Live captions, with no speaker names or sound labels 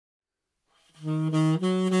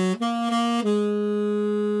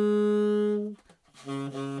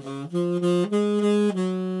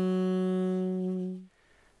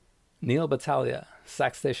Neal Battaglia,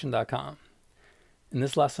 saxstation.com. In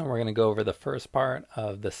this lesson, we're going to go over the first part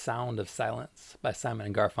of The Sound of Silence by Simon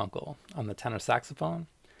and Garfunkel on the tenor saxophone.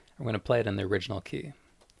 We're going to play it in the original key.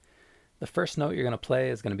 The first note you're going to play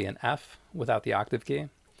is going to be an F without the octave key.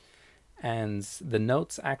 And the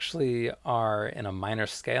notes actually are in a minor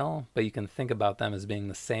scale, but you can think about them as being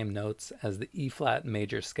the same notes as the E flat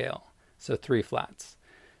major scale, so 3 flats.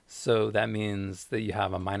 So that means that you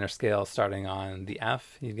have a minor scale starting on the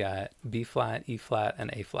F, you've got B flat, E flat, and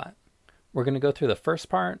A flat. We're going to go through the first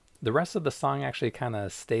part. The rest of the song actually kind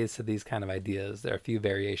of stays to these kind of ideas. There are a few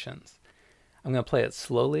variations. I'm going to play it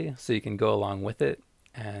slowly so you can go along with it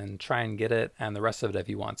and try and get it, and the rest of it if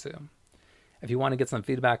you want to. If you want to get some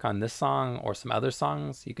feedback on this song or some other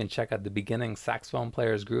songs, you can check out the beginning Saxophone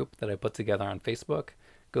Players group that I put together on Facebook.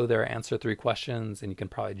 Go there, answer 3 questions, and you can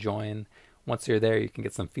probably join. Once you're there, you can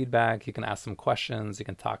get some feedback, you can ask some questions, you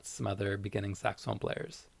can talk to some other beginning saxophone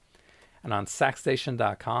players. And on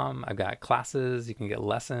saxstation.com, I've got classes, you can get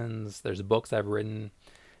lessons, there's books I've written.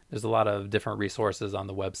 There's a lot of different resources on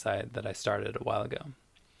the website that I started a while ago.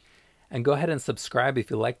 And go ahead and subscribe if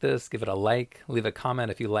you like this, give it a like, leave a comment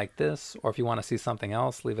if you like this, or if you want to see something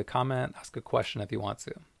else, leave a comment, ask a question if you want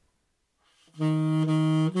to.